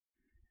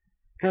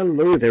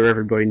Hello there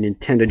everybody,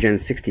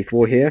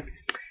 Nintendogen64 here,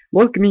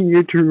 welcoming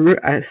you to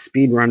a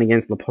speedrun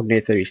against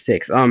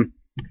Lapogne36. You're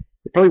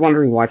probably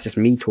wondering why it's just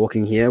me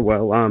talking here.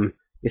 Well,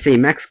 you see,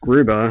 Max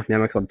Gruber, now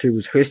my Club 2,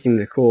 was hosting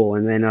the call,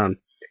 and then,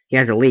 he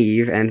had to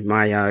leave, and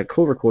my,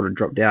 call recorder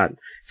dropped out.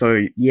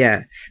 So,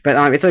 yeah.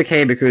 But, it's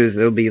okay because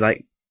there'll be,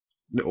 like,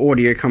 the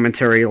audio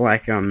commentary,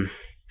 like,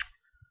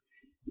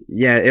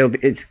 yeah,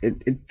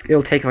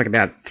 it'll take, like,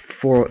 about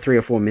 3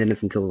 or 4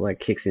 minutes until it, like,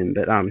 kicks in,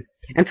 but,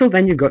 until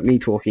then, you've got me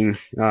talking.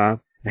 I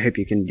hope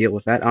you can deal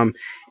with that.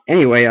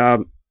 Anyway,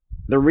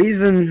 the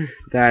reason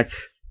that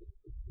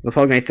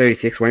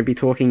Lapogne36 won't be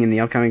talking in the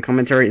upcoming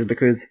commentary is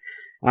because,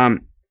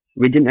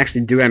 we didn't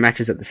actually do our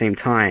matches at the same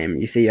time.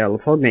 You see,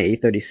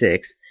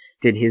 Lapogne36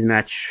 did his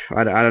match,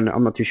 I don't know,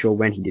 I'm not too sure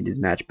when he did his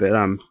match, but,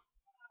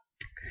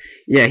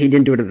 yeah, he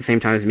didn't do it at the same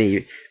time as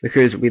me,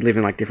 because we live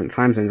in, like, different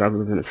time zones. I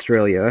live in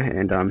Australia,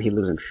 and, he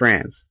lives in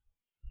France.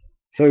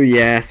 So,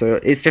 yeah, so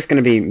it's just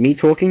gonna be me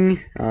talking,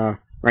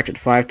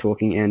 Ratchet5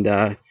 talking, and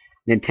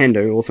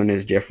Nintendo, also known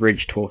as Jeff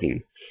Ridge,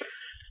 talking.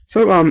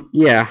 So,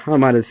 yeah, I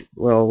might as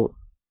well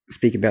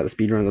speak about the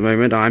speedrun at the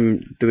moment.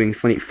 I'm doing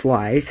Sonic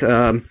Flight.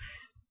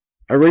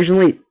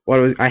 Originally,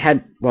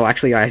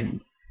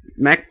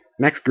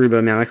 Max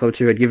Gruber, now Club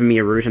 2, had given me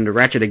a route, and the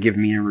Ratchet had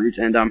given me a route,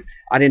 and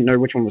I didn't know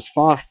which one was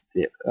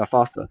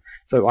faster.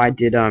 So I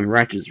did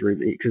Ratchet's route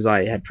because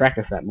I had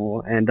practiced that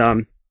more,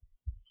 and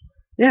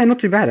yeah, not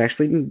too bad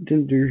actually.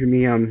 Didn't do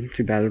me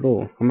too bad at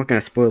all. I'm not going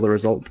to spoil the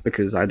results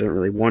because I don't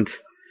really want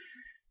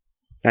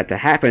that to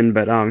happen,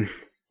 but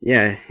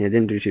yeah, it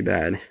didn't do too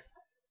bad.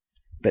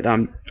 But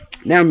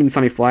now I'm in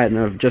Sunny Flight and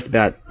I've just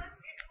about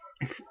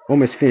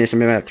almost finished.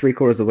 I'm about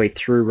 3/4 of the way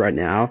through right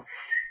now.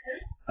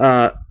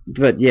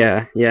 But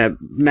yeah,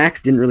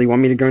 Max didn't really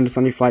want me to go into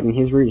Sunny Flight in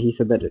his route. He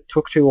said that it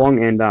took too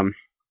long, and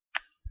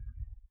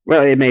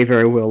well, it may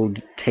very well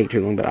take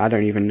too long, but I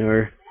don't even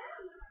know.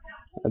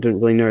 I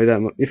don't really know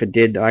that. If it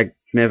did, I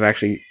never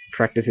actually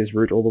practiced his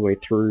route all the way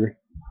through.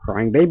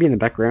 Crying baby in the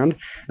background.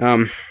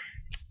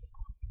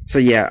 So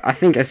yeah, I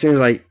think as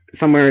soon as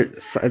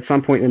at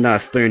some point in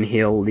Stone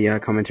Hill, the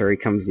commentary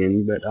comes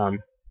in. But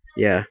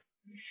yeah.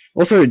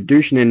 Also,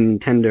 Douche and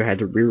Nintendo had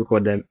to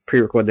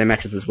pre-record their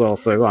matches as well.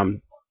 So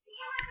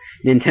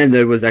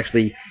Nintendo was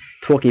actually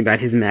talking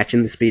about his match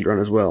in the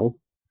speedrun as well.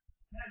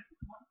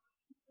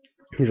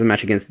 Here's a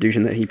match against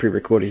Dushin that he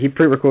pre-recorded. He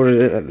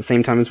pre-recorded it at the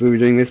same time as we were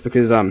doing this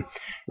because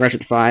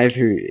Ratchet5,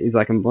 who is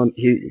like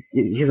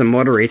he's a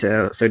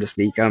moderator, so to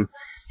speak.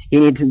 He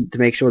needed to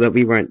make sure that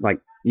we weren't like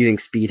using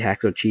speed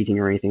hacks or cheating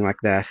or anything like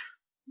that.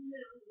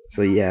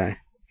 So yeah,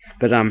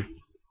 but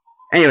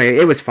anyway,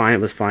 it was fine.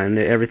 It was fine.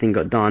 Everything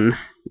got done.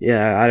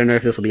 Yeah, I don't know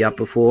if this will be up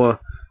before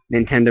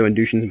Nintendo and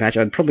Dushin's match.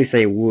 I'd probably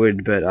say it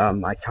would, but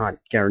I can't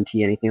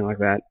guarantee anything like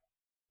that.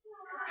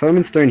 So I'm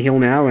in Stone Hill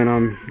now, and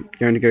I'm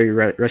going to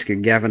go rescue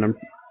Gavin.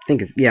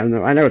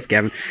 I know it's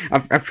Gavin.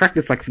 I've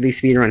practiced like for these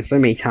speedruns so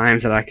many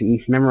times that I can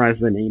memorize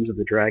the names of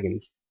the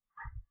dragons.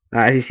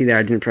 As you see there,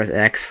 I didn't press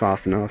X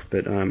fast enough,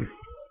 but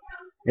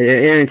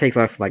it only takes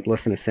like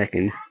less than a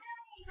second.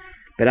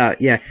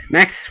 But yeah,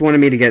 Max wanted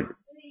me to get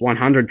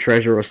 100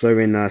 treasure or so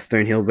in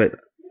Stone Hill, but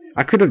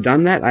I could have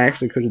done that. I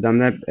actually could have done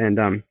that,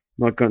 and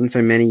not gotten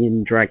so many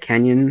in Dry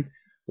Canyon.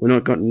 We're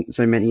not gotten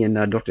so many in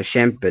Dr.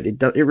 Shemp, but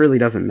it really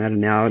doesn't matter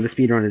now. The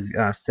speedrun is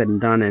said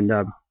and done, and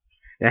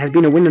there has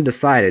been a winner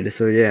decided,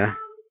 so yeah.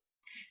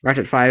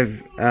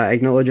 Ratchet5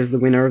 acknowledges the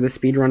winner of the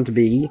speedrun to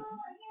be,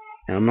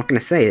 and I'm not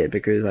going to say it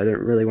because I don't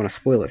really want to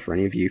spoil it for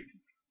any of you.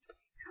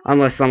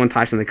 Unless someone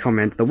types in the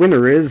comment, the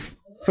winner is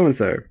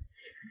so-and-so.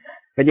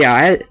 But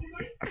yeah,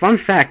 fun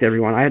fact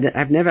everyone,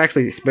 I've never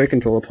actually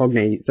spoken to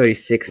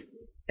Lapogne36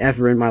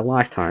 ever in my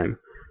lifetime.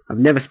 I've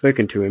never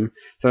spoken to him,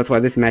 so that's why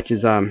this match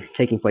is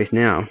taking place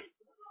now.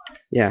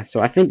 Yeah, so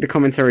I think the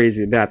commentary is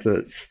about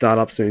to start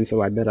up soon,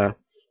 so I better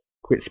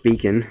quit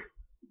speaking.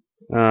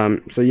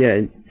 So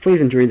yeah,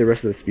 please enjoy the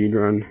rest of the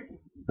speedrun.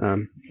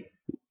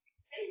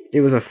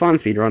 It was a fun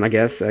speedrun, I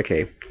guess.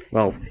 Okay,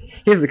 well,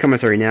 here's the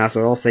commentary now,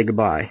 so I'll say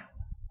goodbye.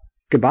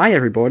 Goodbye,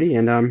 everybody,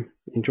 and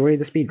enjoy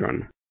the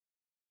speedrun.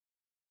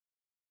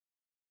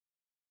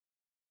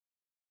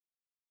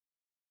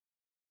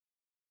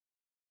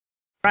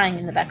 Crying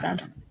in the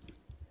background.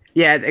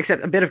 Yeah,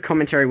 except a bit of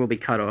commentary will be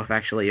cut off,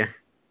 actually.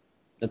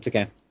 That's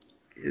okay.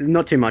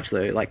 Not too much,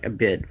 though, like a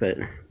bit, but...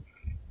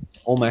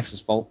 All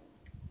Max's fault.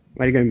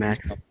 Way to go,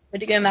 Max. Way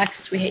to go,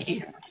 Max. We hate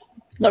you.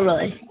 Not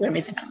really. We're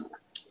amazing.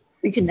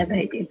 We can never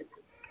hate you.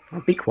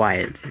 Oh, be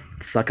quiet.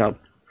 Suck up.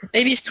 The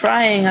baby's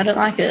crying. I don't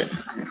like it.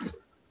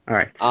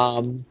 Alright.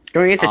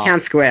 Going into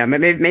Town Square.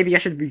 Maybe I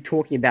should be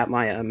talking about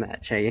my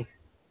match, eh?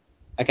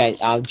 Okay,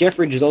 Jeff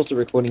Ridge is also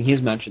recording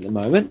his match at the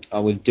moment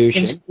with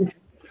Dushin.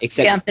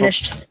 Except yeah, I'm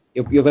finished.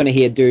 You're going to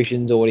hear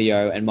Dushin's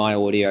audio and my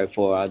audio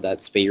for that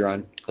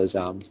speedrun, because,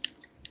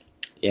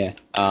 yeah,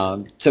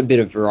 it's a bit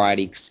of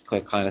variety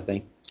kind of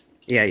thing.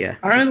 Yeah.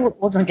 I remember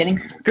what I'm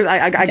getting. Because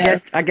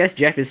I guess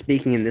Jeff is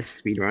speaking in this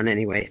speedrun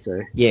anyway,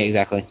 so... Yeah,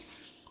 exactly.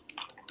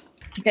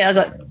 Okay, I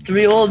got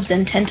 3 orbs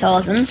and 10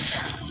 talismans.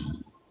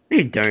 No,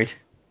 you don't.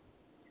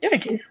 Yeah, I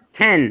do.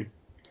 10.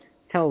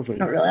 Talisman.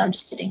 Not really, I'm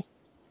just kidding.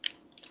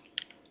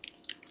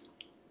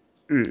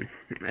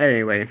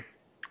 Anyway.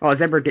 Oh,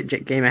 Zebra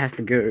Gamer has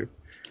to go.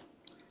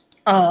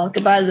 Oh,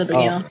 goodbye, Zebra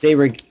Gamer.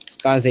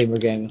 Zebra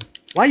Gamer.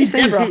 Why are you It's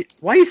saying Zebra.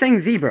 Why are you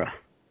saying zebra?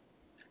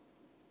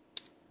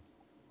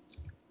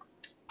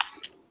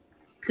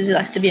 Because he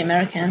likes to be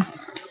American.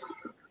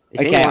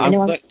 Okay,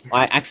 Anyone?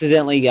 I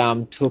accidentally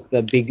took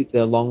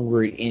the long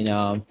route in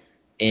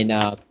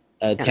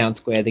Town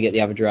Square to get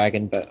the other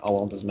dragon, but oh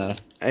well, doesn't matter.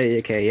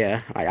 Okay,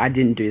 yeah. I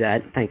didn't do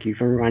that. Thank you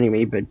for reminding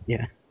me, but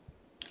yeah.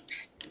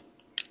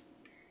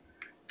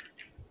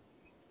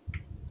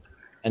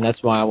 And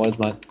that's why I was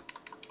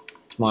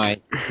my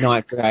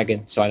night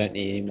dragon, so I don't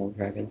need any more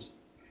dragons.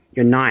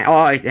 You're 9.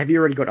 Oh, have you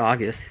already got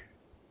Argus?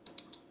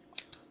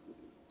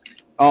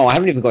 Oh, I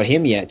haven't even got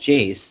him yet.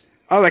 Jeez.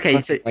 Oh, okay.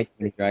 So, Way too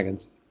many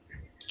dragons.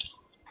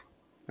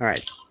 all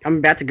right. I'm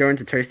about to go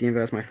into Toasty and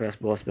verse my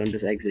first boss, but I'm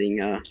just exiting.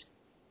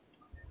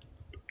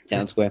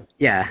 Town Square.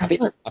 Yeah. I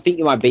think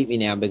you might beat me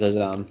now because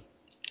so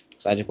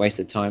I just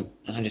wasted time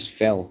and I just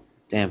fell.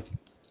 Damn.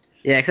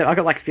 Yeah. Except I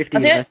got like 50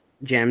 less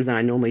gems than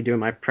I normally do in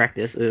my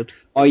practice. Oops.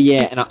 Oh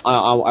yeah, and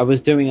I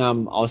was doing I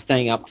was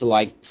staying up to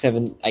like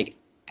 8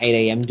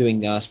 a.m.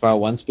 doing Spyro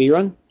 1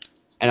 speedrun,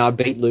 and I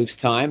beat Luke's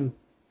time,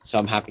 so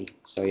I'm happy.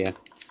 So yeah.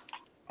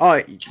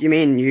 Oh, you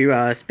mean you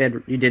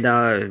you did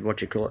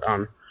what you call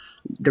it,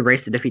 the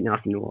race to defeat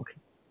Nasty Walk?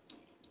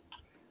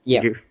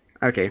 Yeah.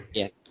 Okay.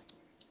 Yeah.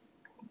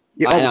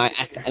 You, And I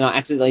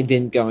accidentally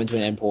didn't go into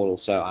an end portal,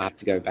 so I have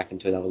to go back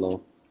into another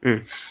level.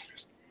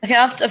 Okay,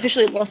 I've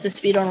officially lost the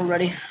speed on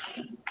already.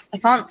 I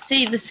can't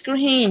see the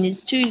screen.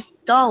 It's too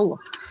dull.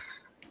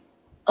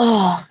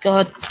 Oh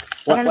god.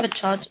 I don't have a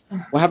charge.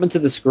 What happened to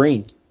the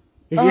screen?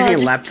 He's Oh, using I a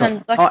just laptop.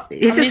 turned, like, Oh,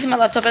 I'm using my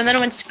laptop, and then it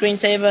went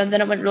screensaver, and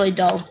then it went really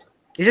dull.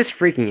 he's just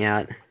freaking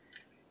out.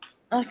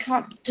 I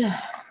can't.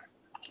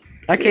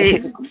 Okay.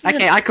 This is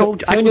Okay. a-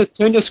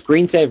 Turn your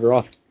screensaver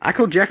off. I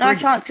called Jeff. No, I Ridge,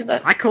 can't because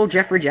I called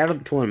Jeff Ridge out of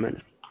the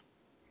tournament.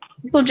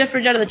 pulled Jeff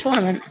Ridge out of the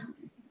tournament.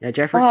 Yeah,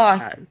 Jeff Oh,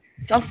 Ridge.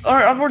 I've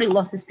already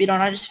lost the speed on.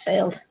 I just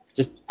failed.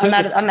 Just I'm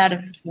out of.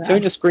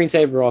 turn your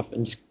screensaver off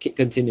and just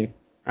continue.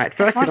 Alright,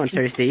 first hit on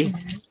Can't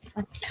Toasty.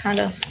 I kind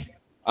of.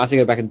 I have to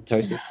go back into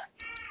Toasty.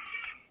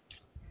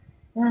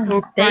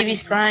 Oh,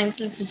 baby's crying.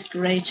 This is just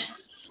great.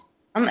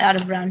 I'm out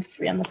of round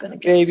 3. I'm not gonna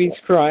get. Baby's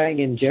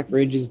crying and Jeff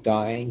Ridge is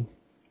dying.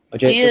 Or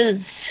He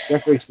is.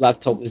 Jeff Ridge's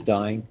laptop is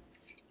dying.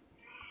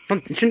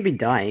 It shouldn't be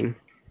dying.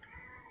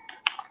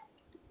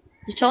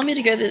 You told me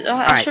to go this. Oh,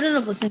 I Alright. shouldn't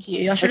have listened to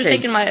you. I should have Okay.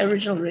 taken my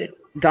original route.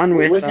 Done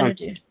What was with. I gonna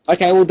do?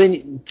 Okay, well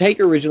then take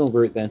original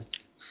route then.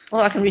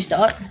 Well, I can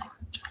restart.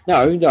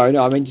 No.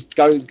 I mean just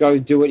go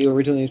do what you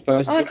originally were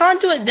supposed Oh, I to.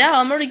 can't do it now.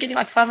 I'm already getting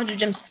like 500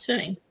 gems for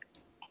swimming.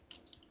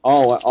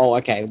 Oh,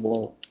 okay.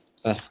 Well,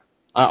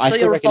 I So still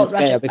your reckon fault, it's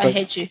better Ratchet. I because.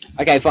 hate you.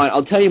 Okay, fine.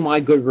 I'll tell you my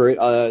good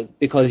route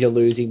because you're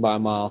losing by a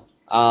mile.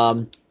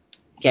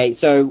 Okay,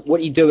 so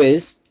what you do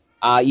is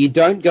you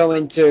don't go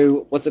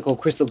into what's it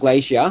called, Crystal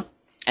Glacier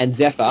and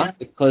Zephyr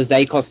because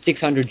they cost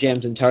 600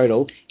 gems in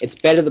total. It's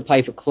better to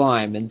play for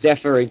Climb, and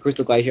Zephyr and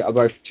Crystal Glacier are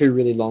both 2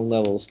 really long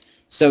levels.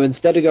 So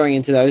instead of going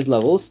into those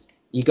levels,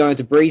 you go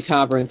into Breeze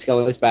Harbor and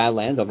Skelos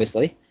Badlands,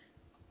 obviously,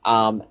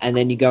 and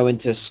then you go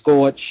into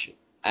Scorch.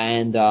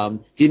 And do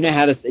you know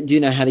how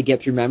to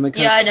get through Magma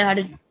Country? Yeah, I know how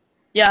to.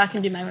 Yeah, I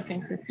can do my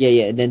Country.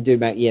 Yeah, and then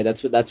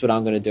that's what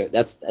I'm gonna do.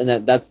 That's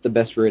the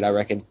best route, I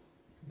reckon.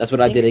 That's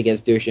what I did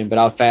against Dushin, but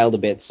I failed a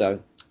bit, so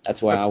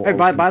that's why I.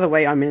 Oh, by the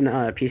way, I'm in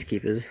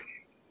Peacekeepers.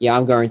 Yeah,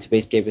 I'm going to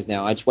Peacekeepers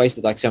now. I just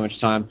wasted like so much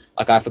time.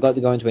 Like I forgot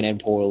to go into an end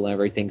portal and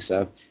everything,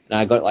 so and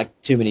I got like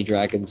too many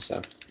dragons, so.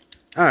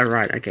 Oh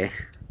right, okay.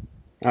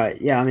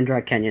 Alright, yeah, I'm in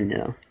Drag Canyon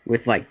now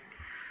with like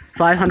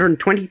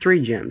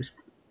 523 gems.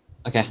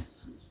 Okay.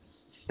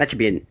 That should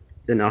be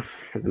enough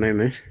at the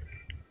moment.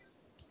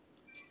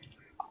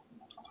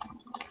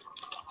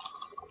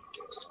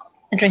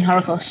 Entering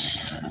Harikos.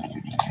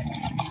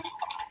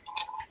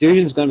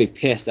 Dushin's gonna be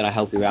pissed that I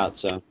help you out,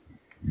 so.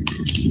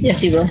 Yes,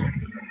 he will.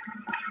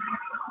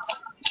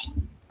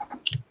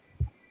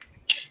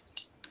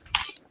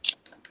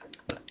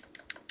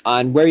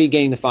 And where are you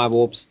getting the 5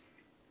 orbs?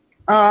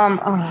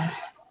 I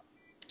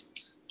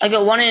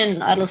got 1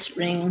 in Idle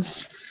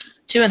Springs,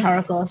 2 in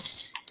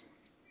Harikos.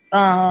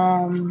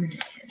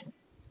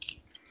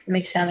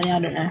 Makes how many? I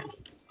don't know.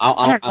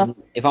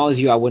 If I was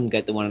you, I wouldn't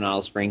get the one in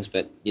Isle Springs,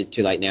 but you're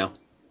too late now.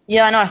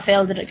 Yeah, I know I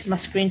failed at it because my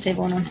screensaver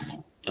went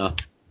on. Oh.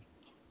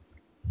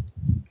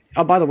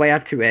 Oh, by the way, I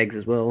have 2 eggs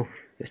as well.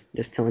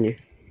 Just telling you.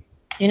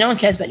 Yeah, no one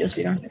cares about your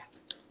speedrun.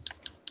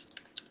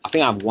 I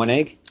think I have 1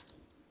 egg.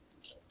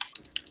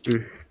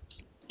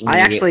 I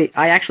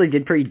actually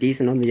did pretty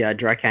decent on the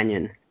Dry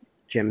Canyon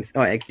gems.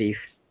 Oh, egg thief.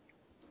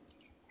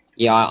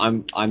 Yeah,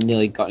 I'm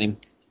nearly got him.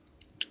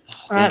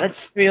 Alright,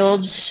 that's 3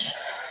 orbs.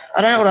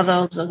 I don't know what other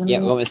orbs are going to Yeah,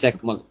 be. I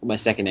got my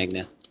second egg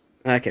now.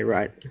 Okay,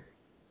 right.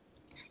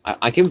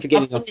 I keep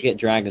forgetting not to get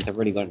dragons. I've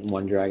already gotten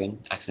 1 dragon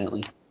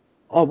accidentally.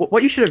 Oh,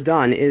 what you should have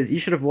done is you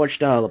should have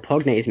watched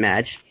Lapogne's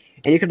match,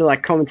 and you could have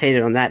like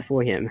commentated on that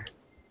for him.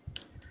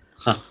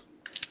 Huh.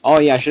 Oh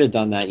yeah, I should have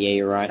done that. Yeah,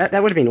 you're right.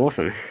 That would have been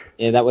awesome.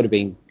 Yeah, that would have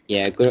been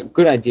Yeah,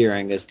 good idea,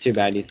 Angus. Too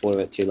bad you thought of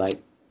it too late.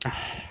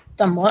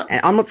 Done what? And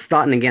I'm not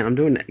starting again. I'm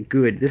doing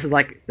good. This is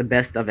like the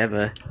best I've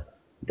ever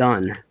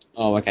done.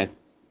 Oh, okay.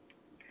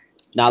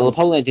 Nah,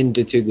 Lapogne didn't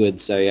do too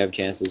good, so you have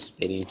chances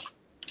beating him.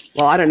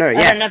 Well, I don't know. I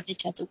Yeah, don't have the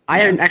chance.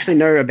 I don't actually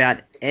know about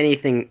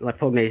anything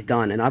Lapogne's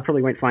done, and I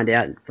probably won't find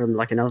out from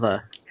like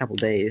another couple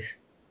days.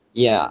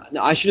 Yeah,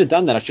 no, I should have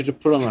done that. I should have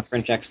put on a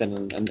French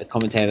accent and the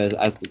commentator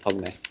as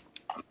Lapogne.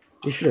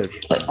 You should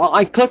have.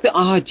 I collected.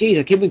 Oh, jeez,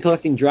 I keep on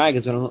collecting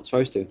dragons when I'm not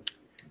supposed to.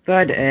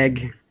 Third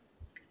egg.